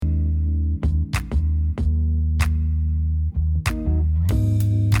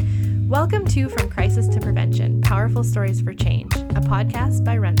Welcome to From Crisis to Prevention, Powerful Stories for Change, a podcast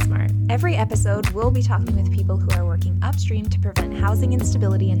by RentSmart. Every episode, we'll be talking with people who are working upstream to prevent housing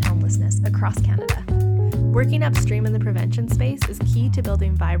instability and homelessness across Canada. Working upstream in the prevention space is key to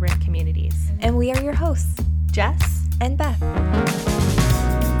building vibrant communities. And we are your hosts, Jess and Beth.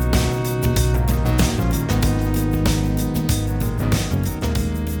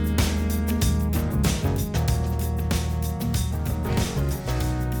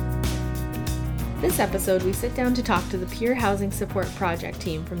 This episode, we sit down to talk to the Peer Housing Support Project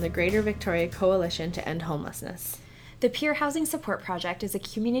team from the Greater Victoria Coalition to End Homelessness. The Peer Housing Support Project is a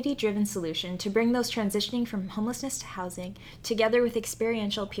community-driven solution to bring those transitioning from homelessness to housing together with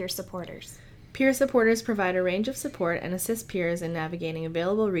experiential peer supporters. Peer supporters provide a range of support and assist peers in navigating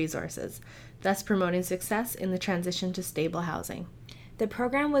available resources, thus promoting success in the transition to stable housing. The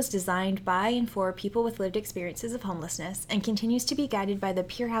program was designed by and for people with lived experiences of homelessness and continues to be guided by the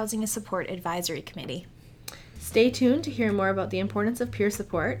Peer Housing Support Advisory Committee. Stay tuned to hear more about the importance of peer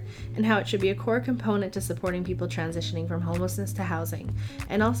support and how it should be a core component to supporting people transitioning from homelessness to housing,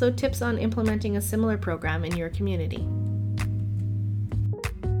 and also tips on implementing a similar program in your community.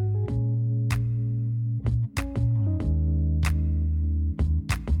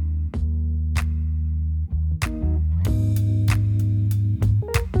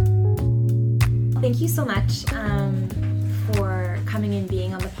 Thank you so much for coming and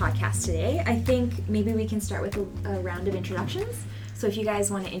being on the podcast today. I think maybe we can start with a round of introductions. So if you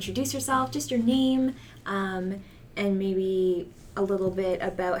guys want to introduce yourself, just your name, and maybe a little bit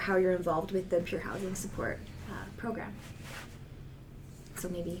about how you're involved with the Peer Housing Support program. So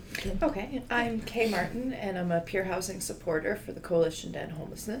maybe you can... Okay, I'm Kay Martin, and I'm a peer housing supporter for the Coalition to End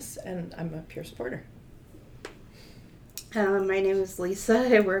Homelessness, and I'm a peer supporter. My name is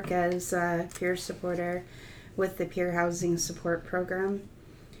Lisa. I work as a peer supporter with the Peer Housing Support Program.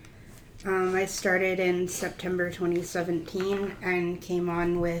 I started in September 2017 and came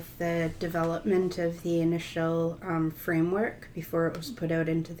on with the development of the initial framework before it was put out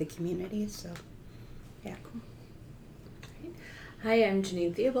into the community. So, yeah. Hi, I'm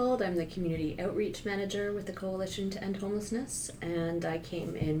Janine Theobald. I'm the Community Outreach Manager with the Coalition to End Homelessness, and I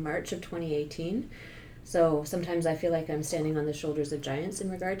came in March of 2018. So sometimes I feel like I'm standing on the shoulders of giants in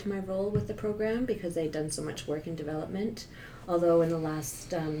regard to my role with the program because they've done so much work in development. Although in the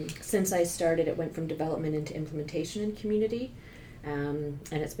last, since I started, it went from development into implementation in community. And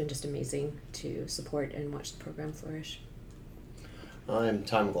it's been just amazing to support and watch the program flourish. I'm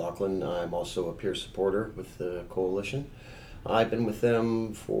Ty McLaughlin. I'm also a peer supporter with the Coalition. I've been with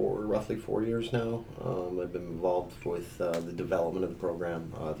them for roughly 4 years now. I've been involved with the development of the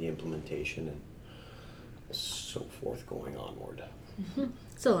program, the implementation, and so forth going onward. Mm-hmm.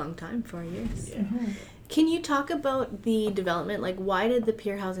 It's a long time, 4 years. Yeah. Mm-hmm. Can you talk about the development? Like, why did the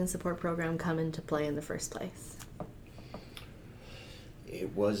Peer Housing Support Program come into play in the first place?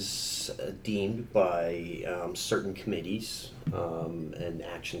 It was deemed by certain committees and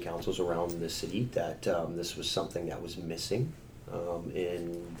action councils around the city that this was something that was missing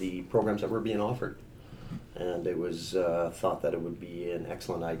in the programs that were being offered. And it was thought that it would be an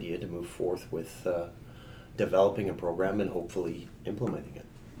excellent idea to move forth with developing a program and hopefully implementing it.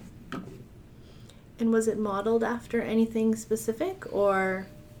 And was it modeled after anything specific, or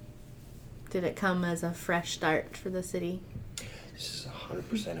did it come as a fresh start for the city? This is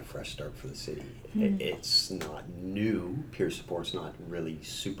 100% a fresh start for the city. It's not new. Peer support's not really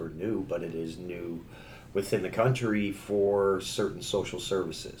super new, but it is new within the country for certain social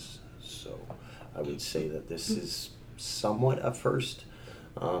services. So I would say that this is somewhat a first.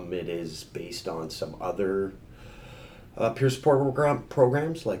 It is based on some other peer support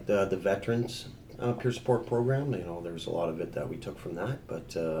programs like the Veterans Peer Support Program. You know, there's a lot of it that we took from that,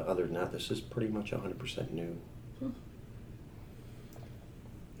 but other than that, this is pretty much 100% new.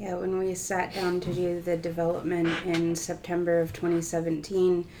 Yeah, when we sat down to do the development in September of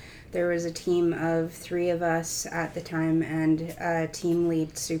 2017, there was a team of 3 of us at the time and a team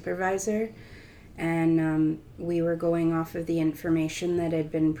lead supervisor. And we were going off of the information that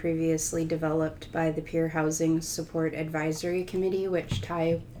had been previously developed by the Peer Housing Support Advisory Committee, which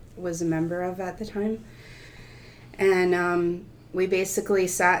Ty was a member of at the time. And we basically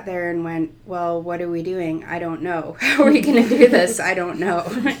sat there and went, well, what are we doing? I don't know. How are we going to do this? I don't know.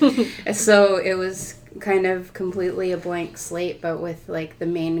 So it was kind of completely a blank slate, but with like the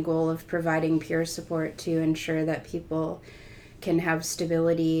main goal of providing peer support to ensure that people can have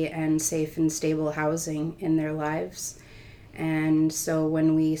stability and safe and stable housing in their lives. And so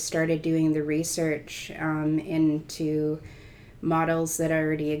when we started doing the research into models that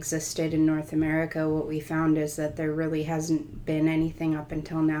already existed in North America, what we found is that there really hasn't been anything up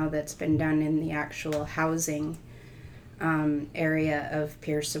until now that's been done in the actual housing area of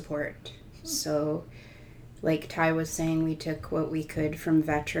peer support. So, like Ty was saying, we took what we could from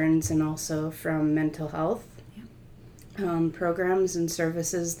veterans and also from mental health programs and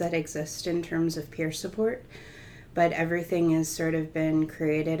services that exist in terms of peer support. But everything has sort of been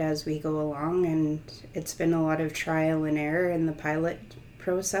created as we go along, and it's been a lot of trial and error in the pilot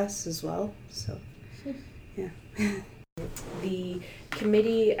process as well. So, yeah. The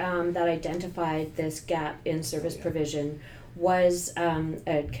committee that identified this gap in service provision was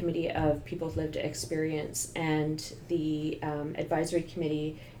a committee of people with lived experience, and the advisory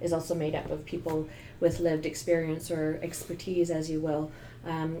committee is also made up of people with lived experience or expertise, as you will.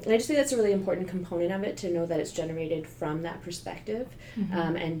 And I just think that's a really important component of it, to know that it's generated from that perspective,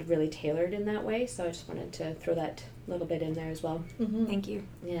 and really tailored in that way. So I just wanted to throw that little bit in there as well. Thank you.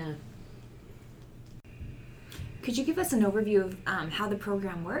 Yeah. Could you give us an overview of how the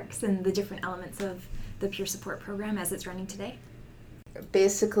program works and the different elements of the peer support program as it's running today?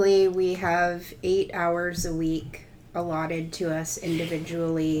 Basically, we have 8 hours a week allotted to us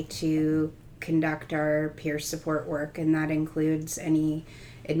individually to conduct our peer support work, and that includes any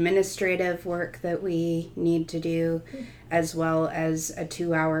administrative work that we need to do, as well as a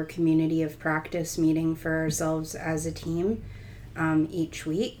 2-hour community of practice meeting for ourselves as a team each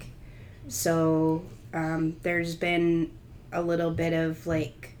week. So there's been a little bit of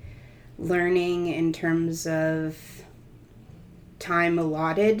like learning in terms of time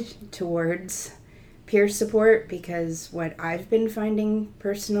allotted towards peer support, because what I've been finding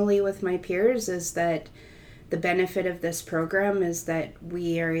personally with my peers is that the benefit of this program is that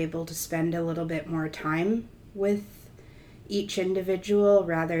we are able to spend a little bit more time with each individual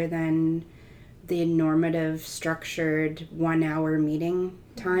rather than the normative structured 1-hour meeting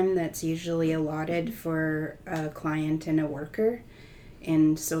time that's usually allotted for a client and a worker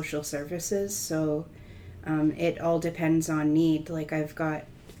in social services. So it all depends on need. Like, I've got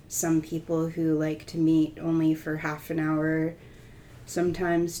some people who like to meet only for half an hour,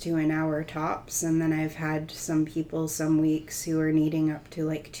 sometimes to an hour tops, and then I've had some people some weeks who are needing up to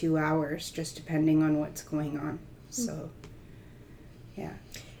like 2 hours, just depending on what's going on. So yeah.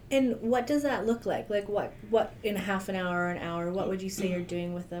 And what does that look like? Like what in half an hour or an hour, what would you say you're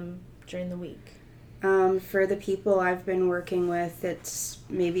doing with them during the week? For the people I've been working with, it's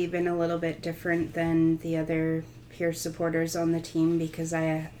maybe been a little bit different than the other peer supporters on the team, because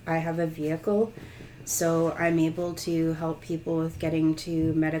I have a vehicle, so I'm able to help people with getting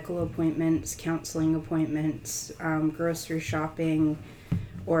to medical appointments, counseling appointments, grocery shopping,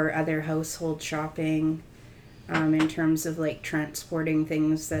 or other household shopping, in terms of like transporting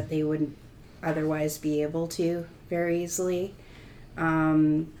things that they wouldn't otherwise be able to very easily.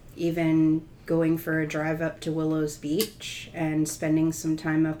 Even going for a drive up to Willows Beach and spending some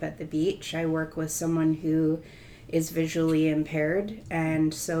time up at the beach. I work with someone who is visually impaired,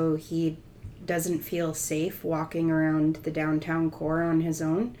 and so he doesn't feel safe walking around the downtown core on his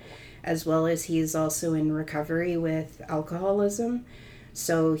own, as well as he's also in recovery with alcoholism,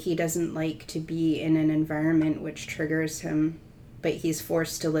 so he doesn't like to be in an environment which triggers him, but he's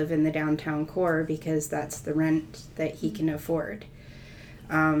forced to live in the downtown core because that's the rent that he can afford.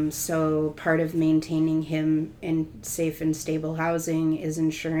 So part of maintaining him in safe and stable housing is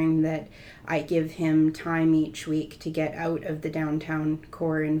ensuring that I give him time each week to get out of the downtown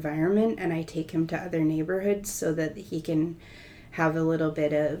core environment, and I take him to other neighborhoods so that he can have a little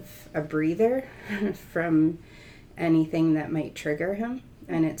bit of a breather from anything that might trigger him,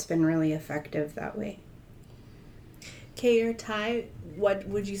 and it's been really effective that way. Kay or Ty, what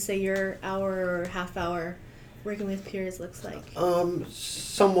would you say your hour or half hour working with peers looks like?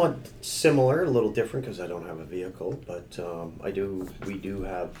 Somewhat similar, a little different because I don't have a vehicle, but we do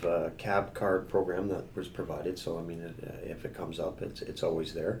have a cab card program that was provided, so I mean, if it comes up, it's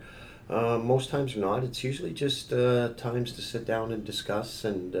always there. Most times not. It's usually just times to sit down and discuss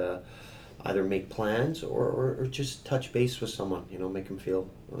and either make plans or just touch base with someone, make them feel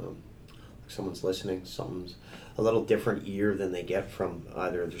like someone's listening, something's a little different ear than they get from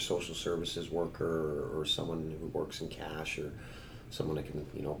either their social services worker or someone who works in cash, or someone that can,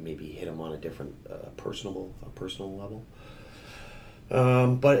 maybe hit them on a different personal level.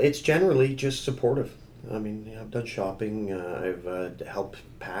 But it's generally just supportive. I mean, I've done shopping, I've helped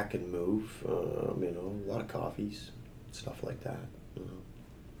pack and move, a lot of coffees, stuff like that.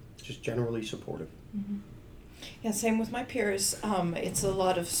 Just generally supportive. Mm-hmm. Yeah, same with my peers. It's a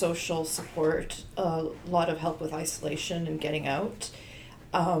lot of social support, a lot of help with isolation and getting out.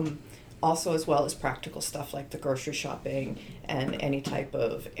 also as well as practical stuff like the grocery shopping and any type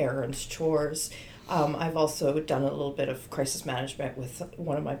of errands, chores. I've also done a little bit of crisis management with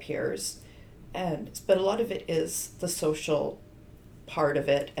one of my peers, but a lot of it is the social part of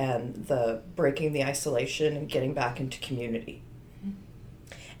it and the breaking the isolation and getting back into community.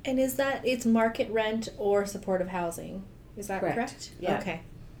 And is that, it's market rent or supportive housing? Is that correct? Yeah. Okay.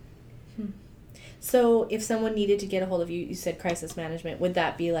 So if someone needed to get a hold of you, you said crisis management, would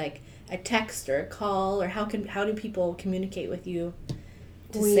that be like a text or a call, or how do people communicate with you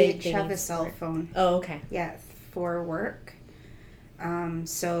We each have a cell phone. Oh, okay. Yeah, for work.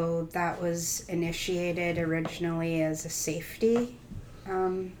 So that was initiated originally as a safety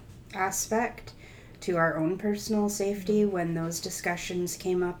aspect to our own personal safety when those discussions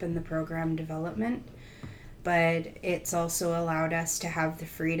came up in the program development. But it's also allowed us to have the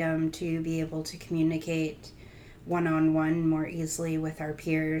freedom to be able to communicate one-on-one more easily with our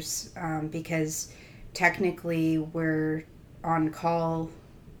peers, because technically we're on call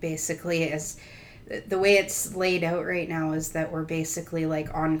basically. As the way it's laid out right now is that we're basically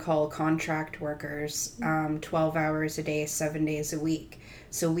like on-call contract workers, 12 hours a day, 7 days a week.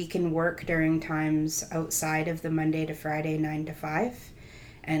 So we can work during times outside of the Monday to Friday 9 to 5.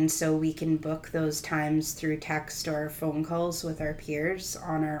 And so we can book those times through text or phone calls with our peers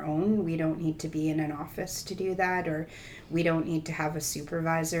on our own. We don't need to be in an office to do that, or we don't need to have a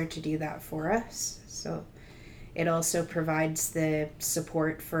supervisor to do that for us. So it also provides the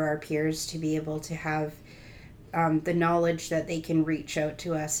support for our peers to be able to have the knowledge that they can reach out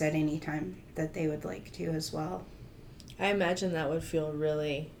to us at any time that they would like to as well. I imagine that would feel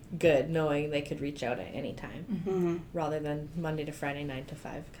really good knowing they could reach out at any time, rather than Monday to Friday 9 to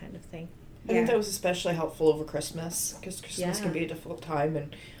 5 kind of thing. I think that was especially helpful over Christmas, because Christmas can be a difficult time,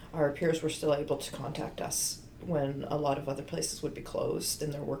 and our peers were still able to contact us when a lot of other places would be closed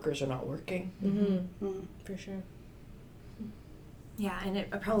and their workers are not working. For sure. Yeah, and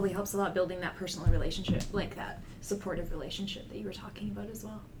it probably helps a lot building that personal relationship, like that supportive relationship that you were talking about as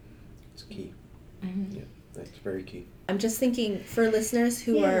well. It's key. Yeah, that's very key. I'm just thinking for listeners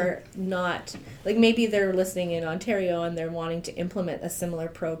who are not, like maybe they're listening in Ontario and they're wanting to implement a similar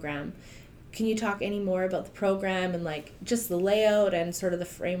program. Can you talk any more about the program and like just the layout and sort of the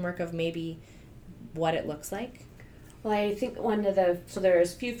framework of maybe what it looks like? Well, I think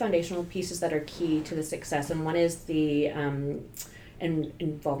there's a few foundational pieces that are key to the success, and one is the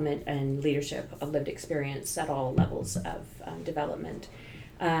involvement and leadership of lived experience at all levels of development.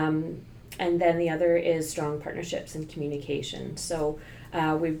 And then the other is strong partnerships and communication. So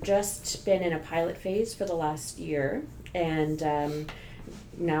we've just been in a pilot phase for the last year, and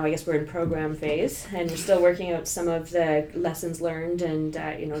now I guess we're in program phase, and we're still working out some of the lessons learned, and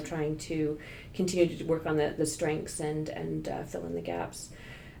trying to continue to work on the strengths and fill in the gaps.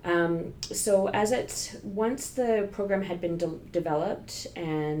 So once the program had been developed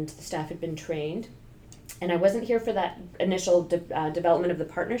and the staff had been trained, and I wasn't here for that initial development of the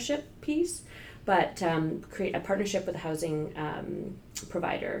partnership piece, but create a partnership with a housing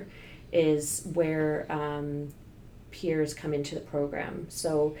provider is where peers come into the program.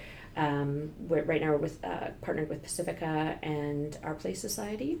 So right now we're partnered with Pacifica and Our Place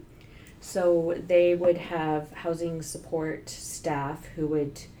Society. So they would have housing support staff who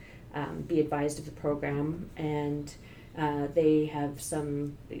would be advised of the program, and they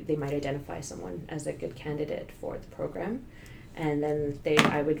might identify someone as a good candidate for the program, and then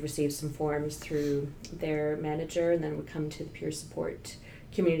I would receive some forms through their manager, and then would come to the peer support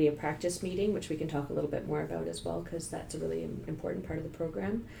community of practice meeting, which we can talk a little bit more about as well, because that's a really important part of the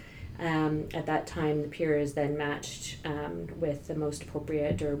program. At that time, the peer is then matched with the most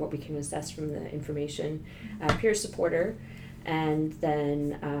appropriate, or what we can assess from the information, peer supporter. And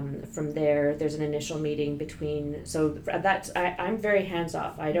then from there, there's an initial meeting I'm very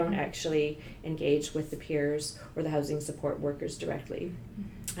hands-off. I don't actually engage with the peers or the housing support workers directly.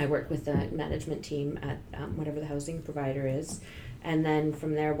 I work with the management team at whatever the housing provider is. And then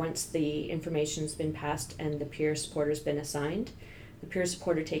from there, once the information's been passed and the peer supporter's been assigned, the peer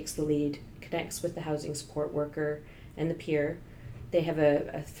supporter takes the lead, connects with the housing support worker and the peer. They have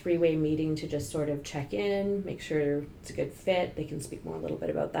a three-way meeting to just sort of check in, make sure it's a good fit. They can speak more a little bit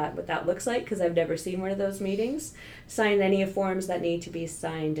about what that looks like, because I've never seen one of those meetings. Sign any forms that need to be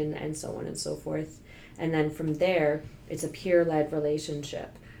signed, and so on and so forth. And then from there, it's a peer-led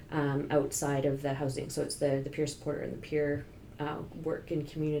relationship outside of the housing. So it's the peer supporter and the peer work in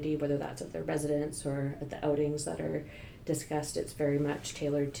community, whether that's at their residence or at the outings that are discussed. It's very much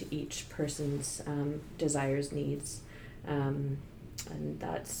tailored to each person's desires, needs. And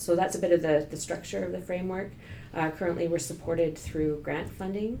that's a bit of the structure of the framework. Currently we're supported through grant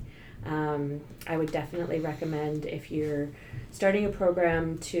funding, I would definitely recommend, if you're starting a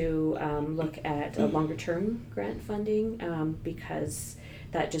program, to look at a longer term grant funding, because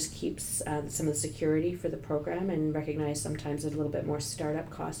that just keeps some of the security for the program, and recognize sometimes there's a little bit more startup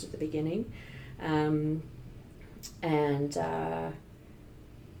cost at the beginning.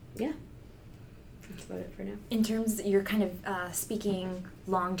 Yeah, that's about it for now. In terms, you're kind of speaking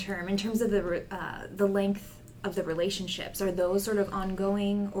long term, in terms of the length of the relationships, are those sort of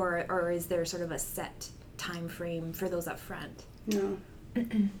ongoing, or is there sort of a set time frame for those up front? No.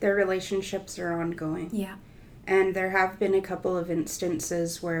 Their relationships are ongoing. Yeah. And there have been a couple of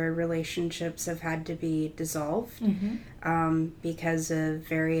instances where relationships have had to be dissolved because of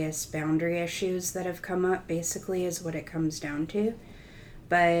various boundary issues that have come up, basically, is what it comes down to.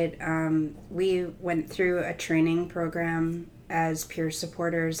 But we went through a training program as peer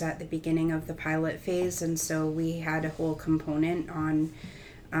supporters at the beginning of the pilot phase, and so we had a whole component on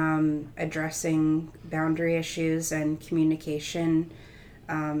addressing boundary issues and communication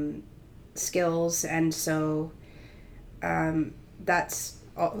skills, and so that's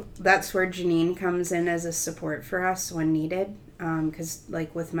where Janine comes in as a support for us when needed, because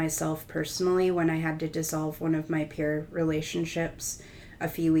like with myself personally, when I had to dissolve one of my peer relationships a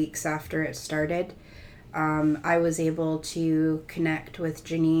few weeks after it started, I was able to connect with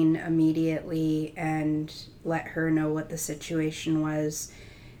Janine immediately and let her know what the situation was.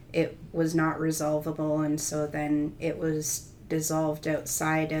 It was not resolvable, and so then it was dissolved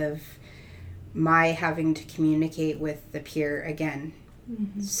outside of my having to communicate with the peer again.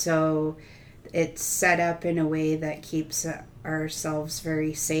 So it's set up in a way that keeps ourselves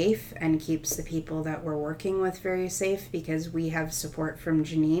very safe and keeps the people that we're working with very safe, because we have support from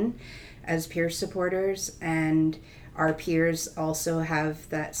Janine as peer supporters, and our peers also have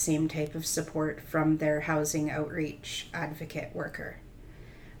that same type of support from their housing outreach advocate worker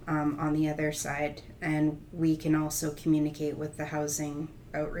on the other side. And we can also communicate with the housing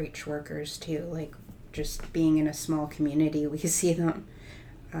outreach workers too. Like, just being in a small community, we see them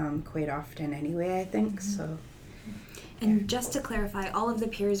quite often anyway, I think. So. And just to clarify, all of the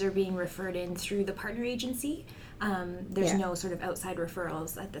peers are being referred in through the partner agency. There's no sort of outside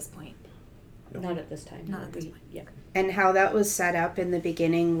referrals at this point. Not at this time. Not at this point. Yeah. And how that was set up in the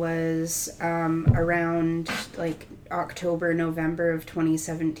beginning was around like October, November of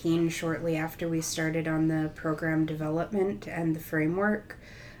 2017, shortly after we started on the program development and the framework.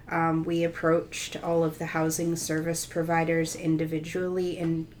 We approached all of the housing service providers individually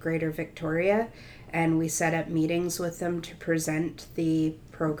in Greater Victoria, and we set up meetings with them to present the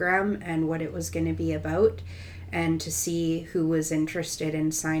program and what it was going to be about, and to see who was interested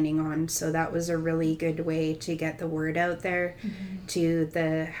in signing on. So that was a really good way to get the word out there to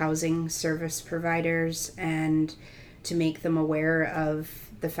the housing service providers, and to make them aware of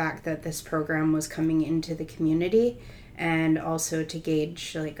the fact that this program was coming into the community, and also to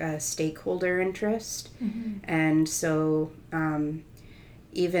gauge like a stakeholder interest. And so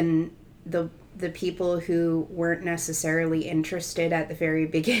even the people who weren't necessarily interested at the very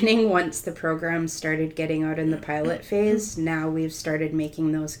beginning, once the program started getting out in the pilot phase, now we've started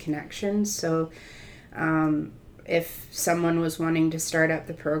making those connections. So if someone was wanting to start up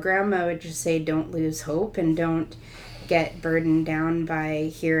the program, I would just say don't lose hope, and don't get burdened down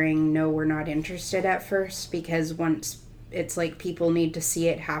by hearing no, we're not interested at first, because once it's like people need to see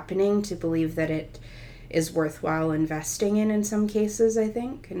it happening to believe that it is worthwhile investing in some cases, I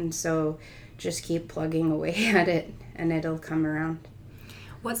think. And so just keep plugging away at it, and it'll come around.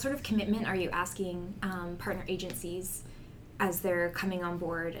 What sort of commitment are you asking partner agencies as they're coming on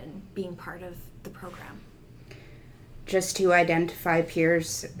board and being part of the program? Just to identify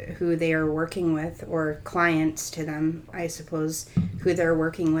peers who they are working with, or clients to them, I suppose, who they're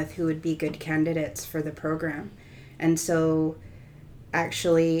working with who would be good candidates for the program. And so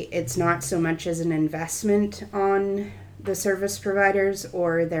actually it's not so much as an investment on the service providers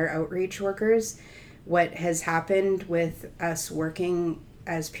or their outreach workers. What has happened with us working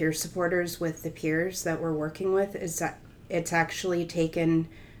as peer supporters with the peers that we're working with is that it's actually taken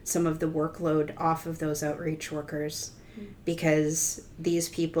some of the workload off of those outreach workers, because these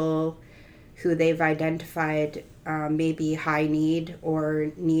people who they've identified may be high need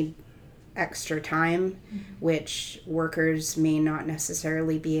or need extra time, which workers may not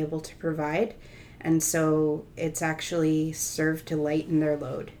necessarily be able to provide. And so it's actually served to lighten their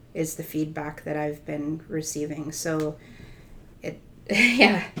load, is the feedback that I've been receiving. So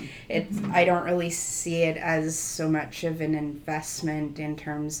I don't really see it as so much of an investment in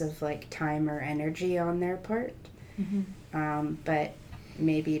terms of like time or energy on their part, but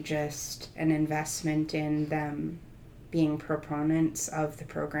maybe just an investment in them being proponents of the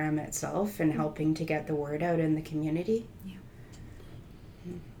program itself and helping to get the word out in the community.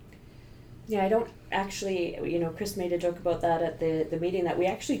 Yeah, I don't actually, Chris made a joke about that at the meeting, that we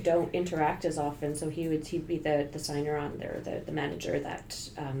actually don't interact as often. So he'd be the signer on there, the manager that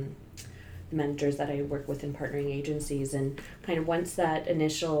the managers that I work with in partnering agencies, and kind of once that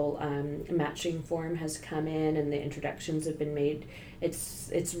initial matching form has come in and the introductions have been made,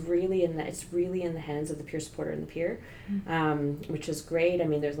 it's really in the hands of the peer supporter and the peer, which is great. I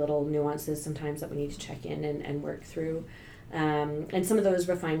mean, there's little nuances sometimes that we need to check in and work through. And some of those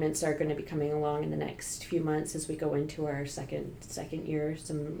refinements are going to be coming along in the next few months as we go into our second year,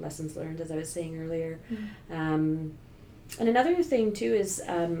 some lessons learned, as I was saying earlier. And another thing too is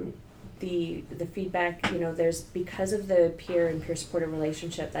the feedback, there's, because of the peer and peer supporter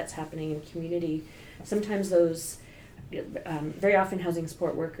relationship that's happening in community, sometimes those very often housing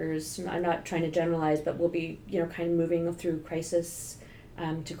support workers, I'm not trying to generalize, but will be, kind of moving through crisis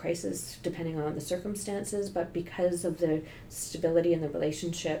to crisis depending on the circumstances, but because of the stability in the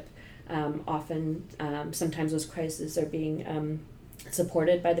relationship, often sometimes those crises are being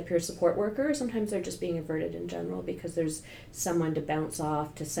supported by the peer support worker. Sometimes they're just being averted in general because there's someone to bounce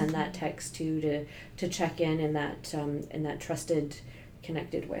off, to send that text to check in that trusted,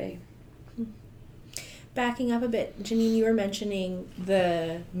 connected way. Backing up a bit, Janine, you were mentioning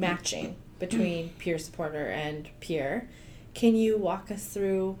the matching between peer supporter and peer. Can you walk us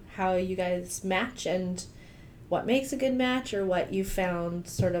through how you guys match and what makes a good match, or what you found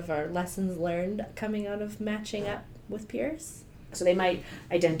sort of are lessons learned coming out of matching up with peers? So they might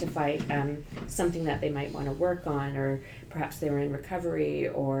identify something that they might want to work on, or perhaps they were in recovery,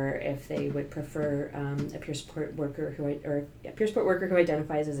 or if they would prefer a peer support worker who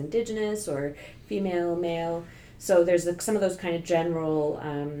identifies as Indigenous or female, male. So there's some of those kind of general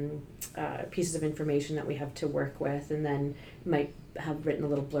pieces of information that we have to work with, and then might have written a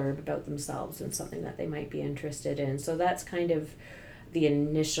little blurb about themselves and something that they might be interested in. So that's kind of the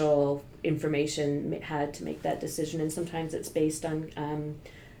initial information had to make that decision, and sometimes it's based on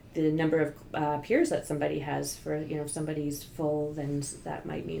the number of peers that somebody has. For if somebody's full, then that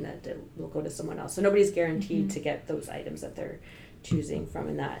might mean that it will go to someone else. So nobody's guaranteed to get those items that they're choosing from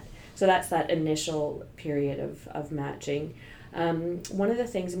in that. So that's that initial period of matching. One of the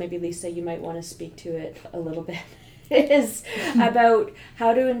things, maybe Lisa, you might want to speak to it a little bit, is about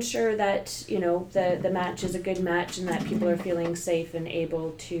how to ensure that the match is a good match and that people are feeling safe and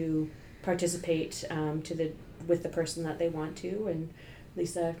able to participate with the person that they want to. And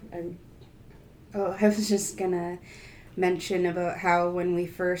Lisa, I was just gonna mention about how when we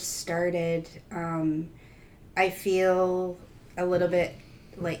first started, I feel a little bit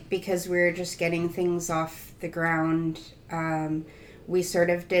like, because we were just getting things off the ground, we sort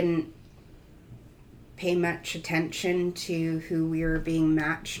of didn't pay much attention to who we were being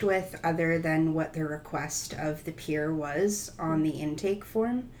matched with, other than what the request of the peer was on the intake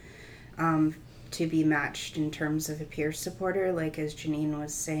form, to be matched in terms of a peer supporter, like as Janine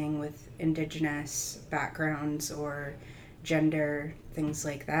was saying, with Indigenous backgrounds or gender, things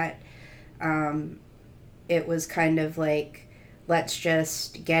like that. It was kind of like, let's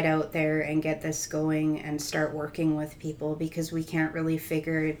just get out there and get this going and start working with people, because we can't really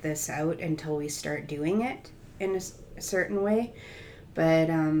figure this out until we start doing it in a certain way. But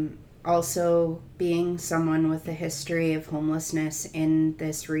also being someone with a history of homelessness in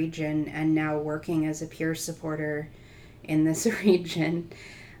this region, and now working as a peer supporter in this region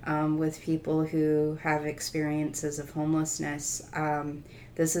with people who have experiences of homelessness,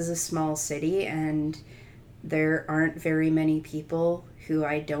 this is a small city, and there aren't very many people who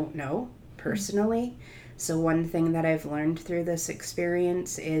I don't know personally. So one thing that I've learned through this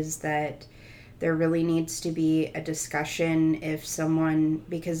experience is that there really needs to be a discussion if someone,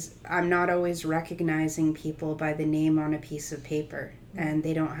 because I'm not always recognizing people by the name on a piece of paper, and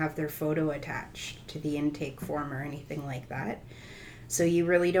they don't have their photo attached to the intake form or anything like that. So you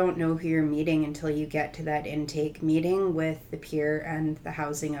really don't know who you're meeting until you get to that intake meeting with the peer and the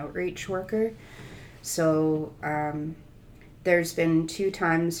housing outreach worker. So there's been 2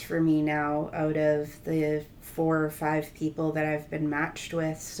 times for me now out of the 4 or 5 people that I've been matched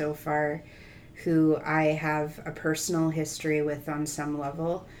with so far who I have a personal history with on some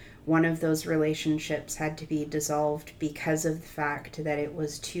level. One of those relationships had to be dissolved because of the fact that it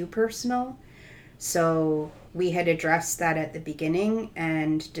was too personal. So we had addressed that at the beginning,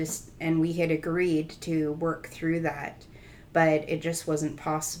 and we had agreed to work through that, but it just wasn't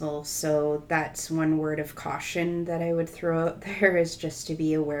possible. So that's one word of caution that I would throw out there, is just to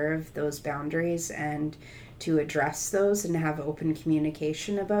be aware of those boundaries and to address those and have open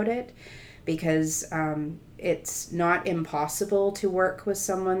communication about it, because it's not impossible to work with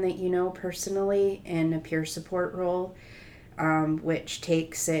someone that you know personally in a peer support role, which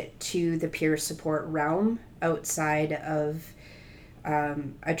takes it to the peer support realm outside of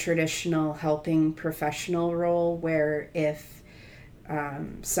a traditional helping professional role, where if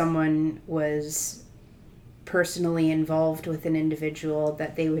someone was personally involved with an individual,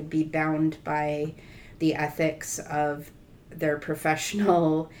 that they would be bound by the ethics of their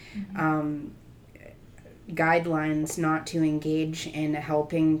professional guidelines not to engage in a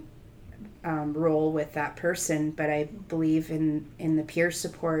helping role with that person. But I believe in the peer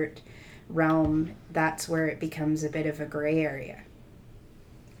support realm, that's where it becomes a bit of a gray area.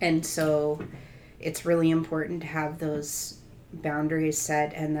 And so it's really important to have those boundaries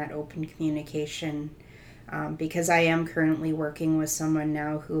set and that open communication, because I am currently working with someone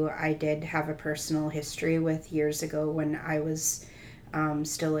now who I did have a personal history with years ago when I was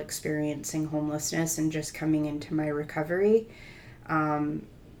still experiencing homelessness and just coming into my recovery.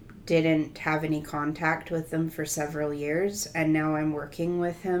 Didn't have any contact with them for several years, and now I'm working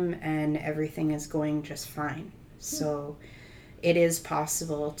with him and everything is going just fine. So it is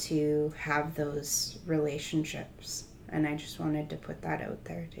possible to have those relationships, and I just wanted to put that out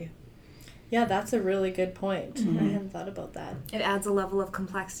there too. Yeah, that's a really good point. Mm-hmm. I hadn't thought about that. It adds a level of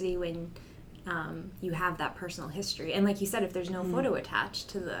complexity when you have that personal history. And like you said, if there's no photo attached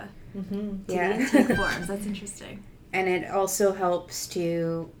to the the intake forms, that's interesting. And it also helps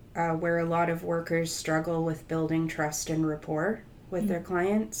to, where a lot of workers struggle with building trust and rapport with their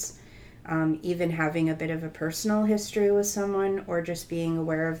clients, even having a bit of a personal history with someone, or just being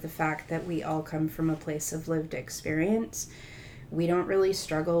aware of the fact that we all come from a place of lived experience. We don't really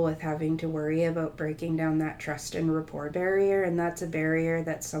struggle with having to worry about breaking down that trust and rapport barrier, and that's a barrier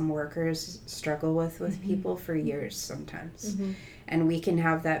that some workers struggle with people for years sometimes. And we can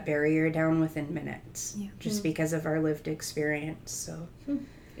have that barrier down within minutes, just because of our lived experience. So,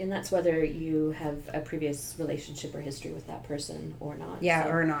 and that's whether you have a previous relationship or history with that person or not. Yeah,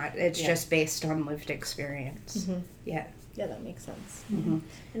 or not. It's just based on lived experience. Yeah. Yeah, that makes sense. And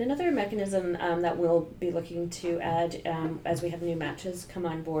another mechanism that we'll be looking to add as we have new matches come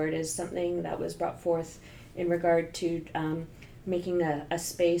on board is something that was brought forth in regard to making a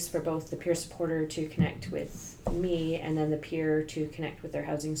space for both the peer supporter to connect with me and then the peer to connect with their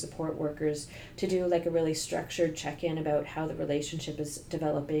housing support workers, to do like a really structured check-in about how the relationship is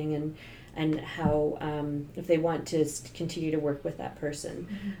developing and how if they want to continue to work with that person.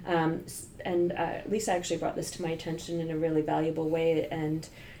 And Lisa actually brought this to my attention in a really valuable way. And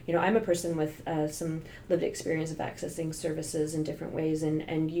you know, I'm a person with some lived experience of accessing services in different ways,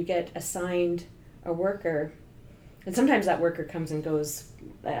 and you get assigned a worker, and sometimes that worker comes and goes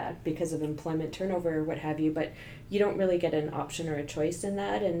because of employment turnover or what have you, but you don't really get an option or a choice in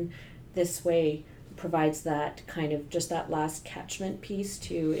that. And this way provides that kind of just that last catchment piece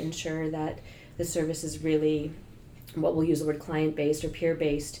to ensure that the service is really, what we'll use the word client-based or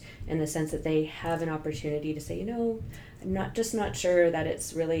peer-based, in the sense that they have an opportunity to say, you know, I'm not sure that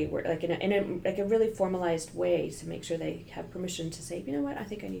it's really like in a really formalized way, to make sure they have permission to say, you know what, I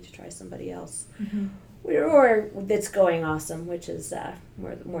think I need to try somebody else. Or that's going awesome, which is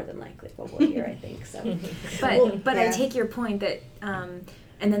more than likely what we'll hear, I think. So, but I take your point that,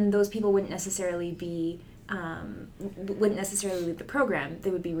 and then those people wouldn't necessarily leave the program; they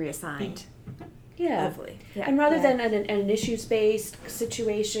would be reassigned. Yeah. Hopefully. Yeah. And rather than an issues-based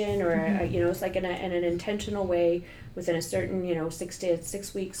situation, or it's like in an intentional way within a certain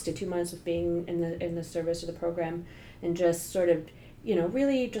 6 weeks to 2 months of being in the service or the program, and just sort of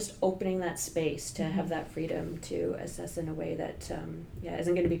really just opening that space to have that freedom to assess in a way that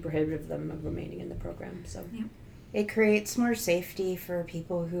isn't going to be prohibitive of them of remaining in the program. So it creates more safety for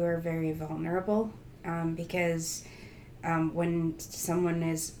people who are very vulnerable, because when someone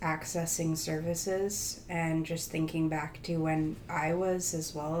is accessing services, and just thinking back to when I was,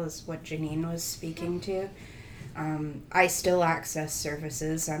 as well as what Janine was speaking to, I still access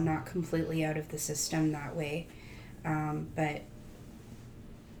services. I'm not completely out of the system that way, but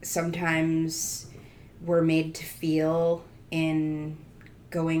sometimes we're made to feel in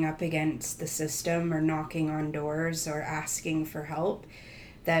going up against the system or knocking on doors or asking for help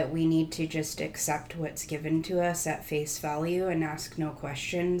that we need to just accept what's given to us at face value and ask no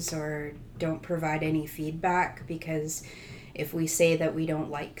questions, or don't provide any feedback, because if we say that we don't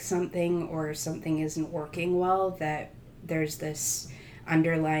like something or something isn't working well, that there's this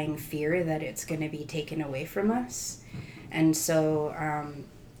underlying fear that it's going to be taken away from us. And so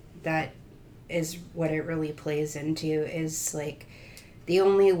that is what it really plays into, is like the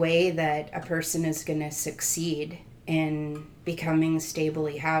only way that a person is going to succeed in becoming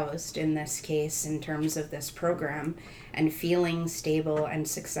stably housed, in this case, in terms of this program, and feeling stable and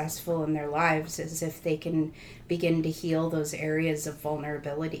successful in their lives as if they can begin to heal those areas of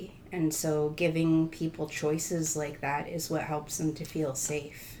vulnerability. And so giving people choices like that is what helps them to feel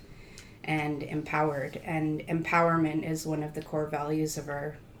safe and empowered. And empowerment is one of the core values of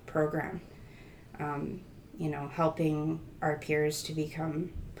our program. Helping our peers to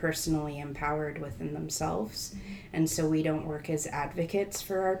become personally empowered within themselves. And so we don't work as advocates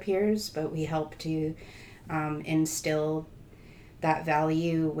for our peers, but we help to instill that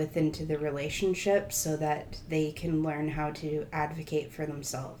value into the relationship so that they can learn how to advocate for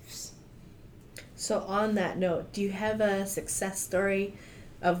themselves. So on that note, do you have a success story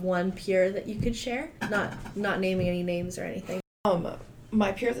of one peer that you could share? Not naming any names or anything.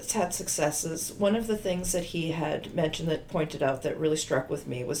 My peer that's had successes, one of the things that he had mentioned that pointed out that really struck with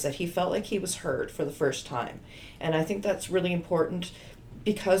me was that he felt like he was heard for the first time. And I think that's really important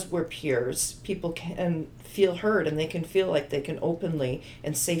because we're peers. People can feel heard and they can feel like they can openly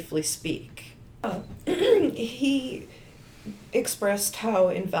and safely speak. He expressed how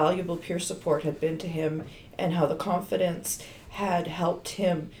invaluable peer support had been to him and how the confidence had helped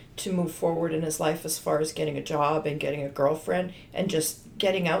him to move forward in his life as far as getting a job and getting a girlfriend and just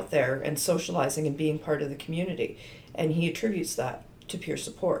getting out there and socializing and being part of the community. And he attributes that to peer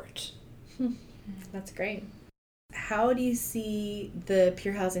support. That's great. How do you see the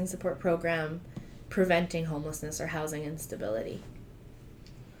peer housing support program preventing homelessness or housing instability?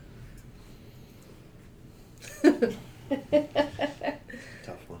 Tough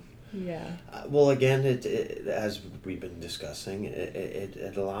one. Yeah. Well, again, it as we've been discussing,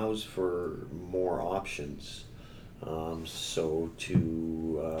 it allows for more options. So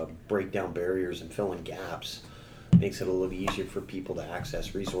to break down barriers and fill in gaps makes it a little easier for people to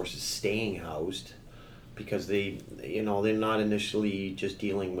access resources staying housed, because they're not initially just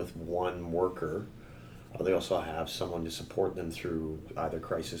dealing with one worker. They also have someone to support them through either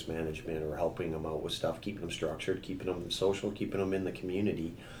crisis management or helping them out with stuff, keeping them structured, keeping them social, keeping them in the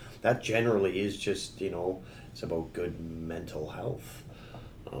community. That generally is just, it's about good mental health,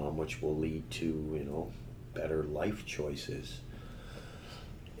 which will lead to, better life choices.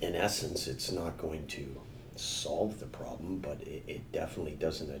 In essence, it's not going to solve the problem, but it definitely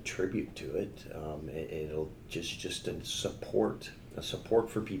doesn't attribute to it. It'll just a support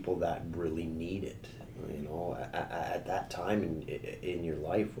for people that really need it. At that time in your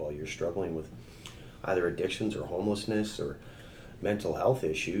life while you're struggling with either addictions or homelessness or mental health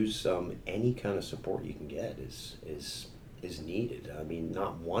issues, any kind of support you can get is needed. I mean,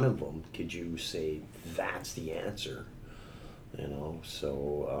 not one of them could you say that's the answer.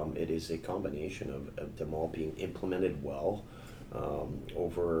 So it is a combination of them all being implemented well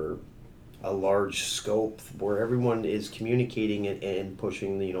over a large scope where everyone is communicating and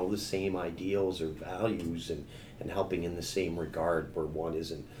pushing the same ideals or values and helping in the same regard, where one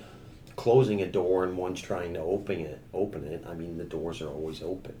isn't closing a door and one's trying to open it. I mean, the doors are always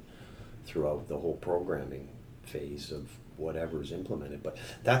open throughout the whole programming phase of whatever is implemented. But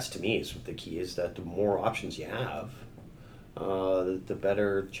that's, to me, is what the key is, that the more options you have, the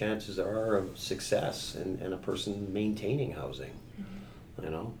better chances are of success and a person maintaining housing.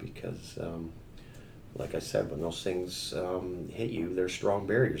 Because like I said, when those things hit you, they're strong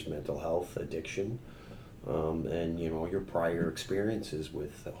barriers: mental health, addiction, and your prior experiences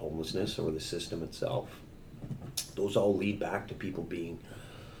with homelessness or the system itself. Those all lead back to people being,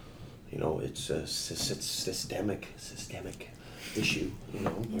 it's a systemic issue,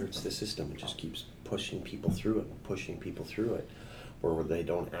 where it's the system. It just keeps pushing people through it, where they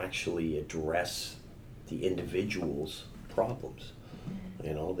don't actually address the individual's problems.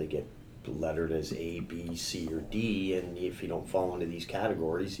 They get lettered as A, B, C, or D, and if you don't fall into these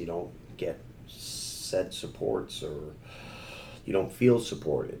categories, you don't get said supports, or you don't feel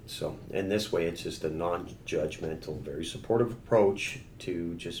supported. So in this way, it's just a non-judgmental, very supportive approach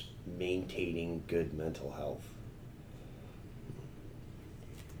to just maintaining good mental health.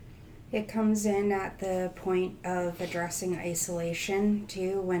 It comes in at the point of addressing isolation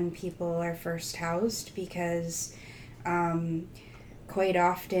too when people are first housed, because quite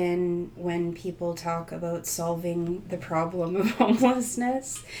often when people talk about solving the problem of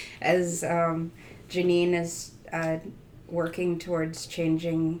homelessness, as Janine is working towards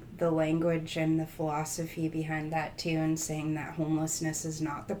changing the language and the philosophy behind that too, and saying that homelessness is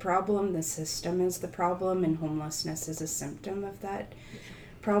not the problem, the system is the problem, and homelessness is a symptom of that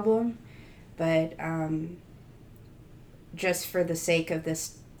problem. But just for the sake of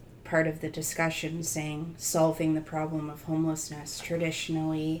this part of the discussion, saying solving the problem of homelessness,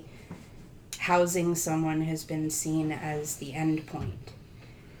 traditionally housing someone has been seen as the end point.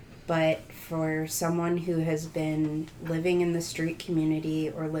 But for someone who has been living in the street community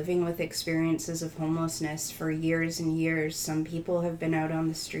or living with experiences of homelessness for years and years, some people have been out on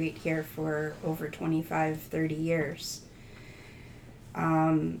the street here for over 25, 30 years.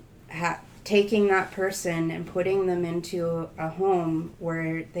 Taking that person and putting them into a home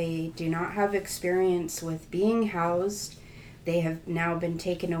where they do not have experience with being housed, they have now been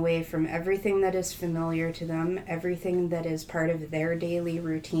taken away from everything that is familiar to them, everything that is part of their daily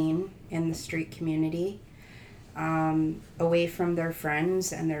routine in the street community, away from their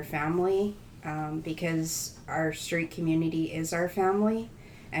friends and their family, because our street community is our family,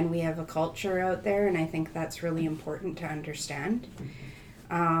 and we have a culture out there, and I think that's really important to understand.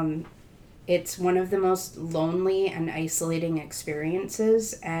 It's one of the most lonely and isolating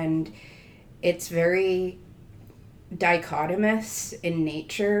experiences, and it's very dichotomous in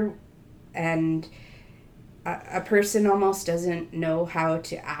nature, and a person almost doesn't know how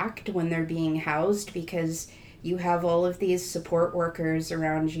to act when they're being housed, because you have all of these support workers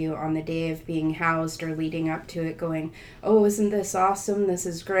around you on the day of being housed or leading up to it going, oh, isn't this awesome? This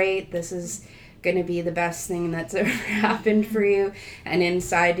is great. This is going to be the best thing that's ever happened for you. And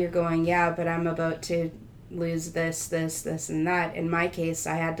inside you're going, yeah, but I'm about to lose this, and that. In my case,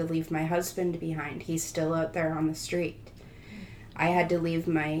 I had to leave my husband behind. He's still out there on the street. I had to leave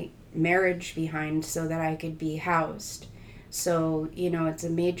my marriage behind so that I could be housed. So, it's a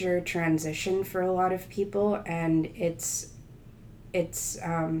major transition for a lot of people, and it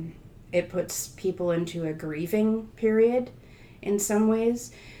puts people into a grieving period in some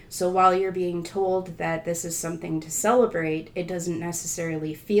ways. So while you're being told that this is something to celebrate, it doesn't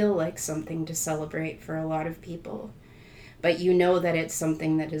necessarily feel like something to celebrate for a lot of people. But you know that it's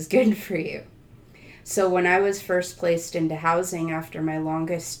something that is good for you. So when I was first placed into housing after my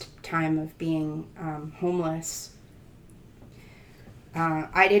longest time of being homeless,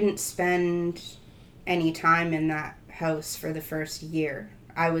 I didn't spend any time in that house for the first year.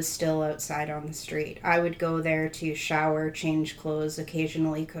 I was still outside on the street. I would go there to shower, change clothes,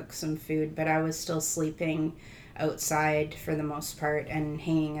 occasionally cook some food, but I was still sleeping outside for the most part and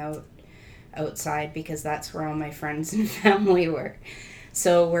hanging out outside because that's where all my friends and family were.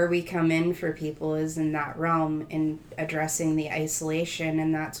 So where we come in for people is in that realm, in addressing the isolation,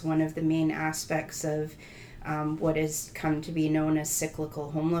 and that's one of the main aspects of what has come to be known as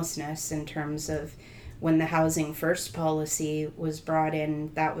cyclical homelessness, in terms of when the Housing First policy was brought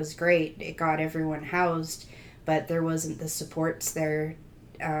in. That was great. It got everyone housed, but there wasn't the supports there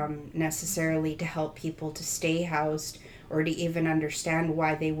necessarily to help people to stay housed or to even understand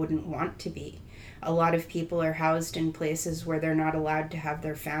why they wouldn't want to be. A lot of people are housed in places where they're not allowed to have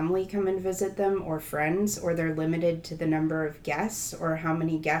their family come and visit them, or friends, or they're limited to the number of guests or how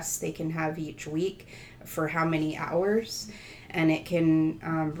many guests they can have each week for how many hours. And it can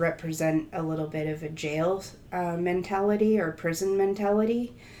represent a little bit of a jail mentality or prison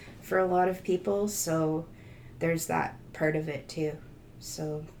mentality for a lot of people. So there's that part of it too.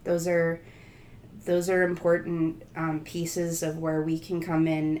 So those are important pieces of where we can come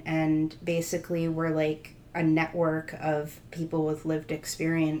in, and basically we're like a network of people with lived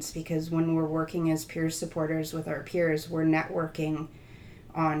experience, because when we're working as peer supporters with our peers, we're networking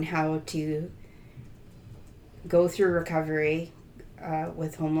on how to go through recovery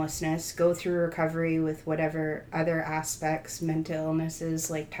with homelessness, go through recovery with whatever other aspects, mental illnesses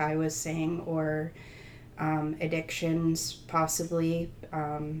like Ty was saying, or addictions possibly,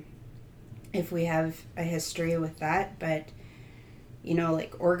 if we have a history with that. But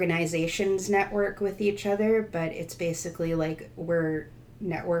like organizations network with each other, but it's basically like we're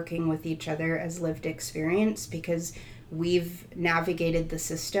networking with each other as lived experience, because we've navigated the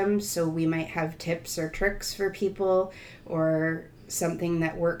system, so we might have tips or tricks for people, or something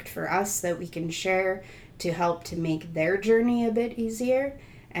that worked for us that we can share to help to make their journey a bit easier.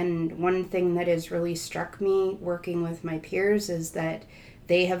 And one thing that has really struck me working with my peers is that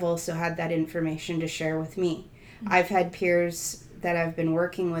they have also had that information to share with me. I've had peers that I've been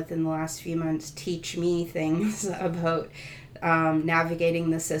working with in the last few months teach me things about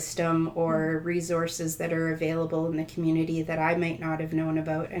navigating the system, or resources that are available in the community that I might not have known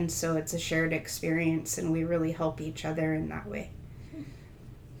about. And so it's a shared experience, and we really help each other in that way.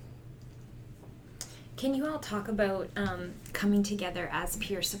 Can you all talk about coming together as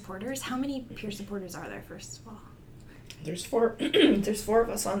peer supporters? How many peer supporters are there, first of all? There's four. There's 4 of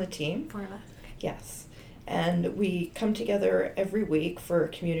us on the team. 4 of us. Yes. And we come together every week for a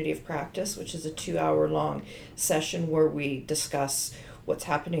community of practice, which is a 2-hour-long session where we discuss what's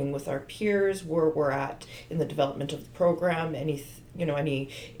happening with our peers, where we're at in the development of the program, any any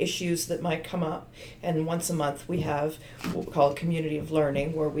issues that might come up. And once a month we have what we call a community of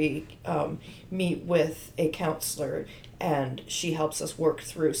learning, where we meet with a counselor, and she helps us work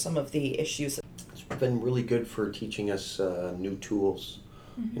through some of the issues. It's been really good for teaching us new tools,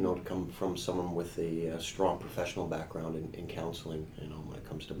 to come from someone with a strong professional background in counseling, when it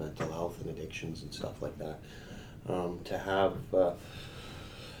comes to mental health and addictions and stuff like that. To have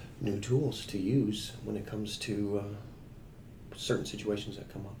new tools to use when it comes to certain situations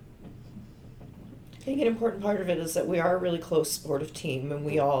that come up. I think an important part of it is that we are a really close supportive team, and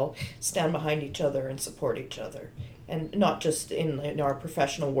we all stand behind each other and support each other, and not just in our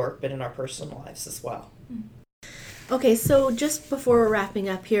professional work, but in our personal lives as well. Okay, so just before we're wrapping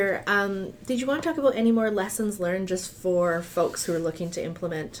up here, did you want to talk about any more lessons learned just for folks who are looking to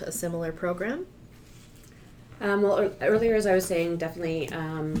implement a similar program? Well, earlier, as I was saying, definitely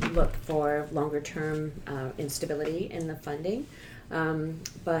look for longer-term instability in the funding.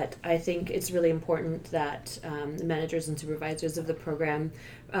 But I think it's really important that the managers and supervisors of the program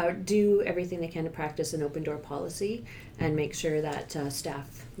do everything they can to practice an open door policy and make sure that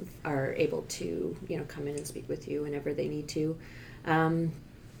staff are able to, come in and speak with you whenever they need to. And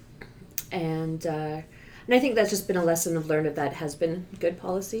I think that's just been a lesson I've learned of that has been good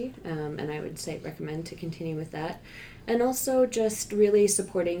policy, and I would recommend to continue with that. And also just really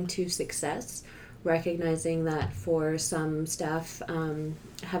supporting to success, recognizing that for some staff,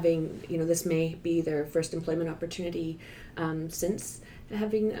 having, this may be their first employment opportunity since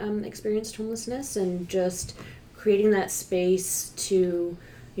having experienced homelessness, and just creating that space to,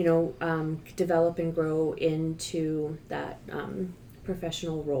 develop and grow into that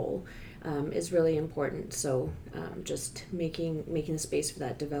professional role. Is really important. So just making space for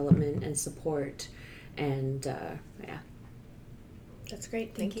that development and support, and That's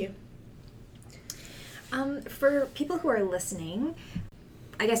great. Thank you. For people who are listening,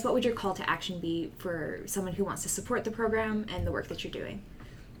 I guess what would your call to action be for someone who wants to support the program and the work that you're doing?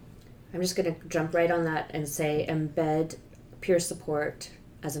 I'm just going to jump right on that and say embed peer support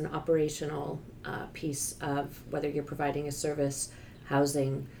as an operational piece of whether you're providing a service,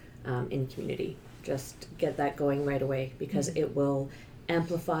 housing, in community. Just get that going right away, because it will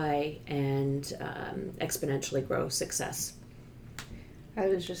amplify and exponentially grow success. I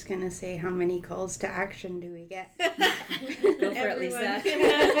was just going to say, how many calls to action do we get? Go for it, Lisa.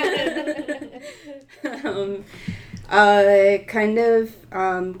 Kind of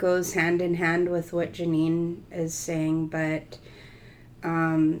goes hand in hand with what Janine is saying, but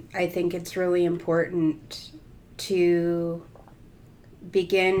I think it's really important to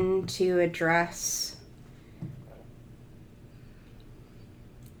begin to address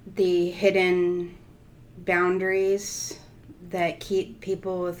the hidden boundaries that keep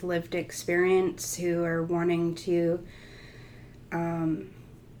people with lived experience who are wanting to gain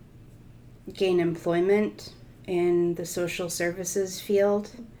employment in the social services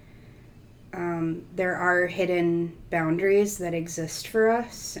field. There are hidden boundaries that exist for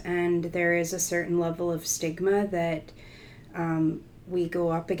us, and there is a certain level of stigma that we go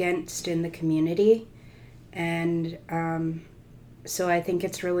up against in the community. And so I think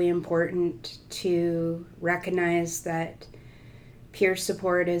it's really important to recognize that peer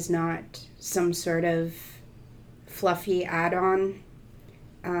support is not some sort of fluffy add-on,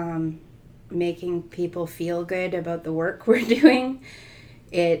 making people feel good about the work we're doing.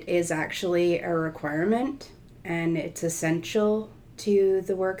 It is actually a requirement, and it's essential to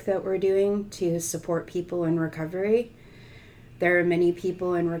the work that we're doing to support people in recovery. There are many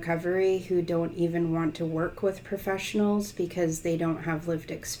people in recovery who don't even want to work with professionals because they don't have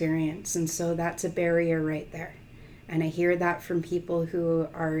lived experience. And so that's a barrier right there. And I hear that from people who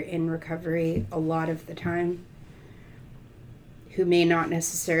are in recovery a lot of the time, who may not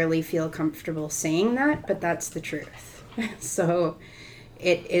necessarily feel comfortable saying that, but that's the truth. So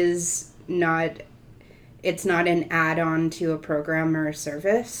it's not an add-on to a program or a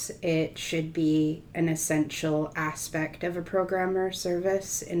service. It should be an essential aspect of a program or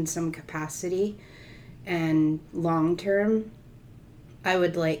service in some capacity. And long-term, I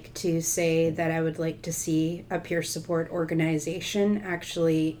would like to say that I would like to see a peer support organization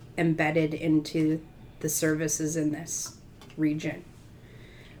actually embedded into the services in this region.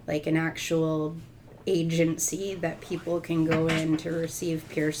 Like an actual agency that people can go in to receive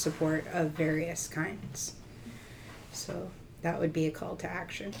peer support of various kinds. So that would be a call to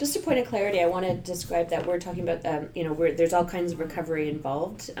action. Just a point of clarity, I want to describe that we're talking about, there's all kinds of recovery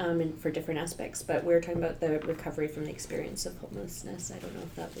involved for different aspects, but we're talking about the recovery from the experience of homelessness. I don't know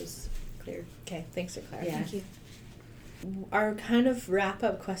if that was clear. Okay, thanks for clarifying. Yeah. Thank you. Our kind of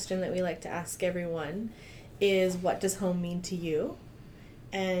wrap-up question that we like to ask everyone is, what does home mean to you?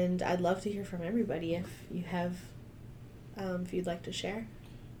 And I'd love to hear from everybody if you have, if you'd like to share.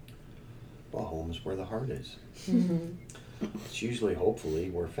 Well, home is where the heart is. Mm-hmm. It's usually, hopefully,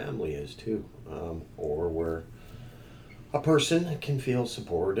 where family is too, or where a person can feel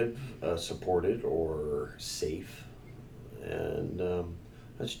supported or safe, and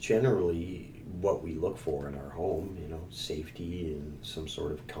that's generally what we look for in our home. Safety and some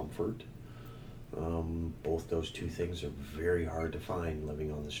sort of comfort. Both those two things are very hard to find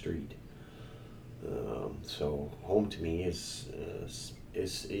living on the street. So home to me is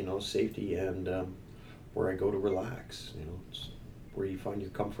safety and where I go to relax. It's where you find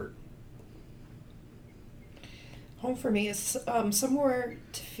your comfort. Home for me is somewhere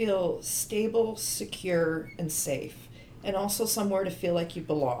to feel stable, secure, and safe, and also somewhere to feel like you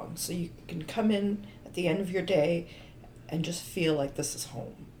belong. So you can come in at the end of your day and just feel like this is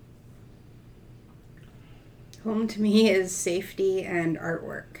home. Home to me is safety and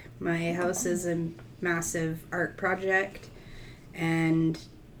artwork. My house is a massive art project, and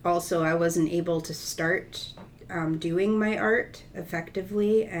also I wasn't able to start doing my art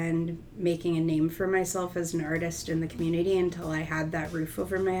effectively and making a name for myself as an artist in the community until I had that roof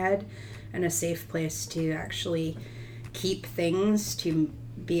over my head and a safe place to actually keep things, to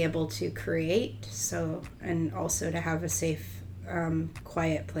be able to create, and also to have a safe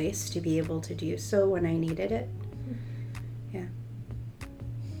quiet place to be able to do so when I needed it.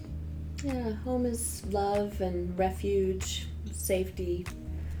 Yeah, home is love and refuge, safety,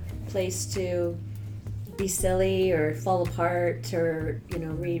 place to be silly or fall apart or,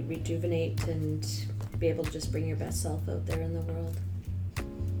 rejuvenate and be able to just bring your best self out there in the world.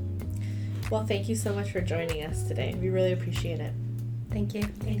 Well, thank you so much for joining us today. We really appreciate it. Thank you.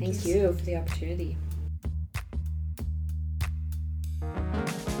 Thank you for the opportunity.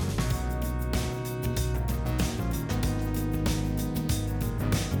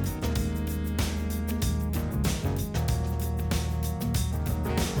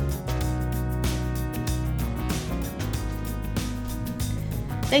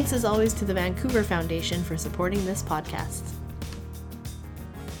 Thanks as always to the Vancouver Foundation for supporting this podcast.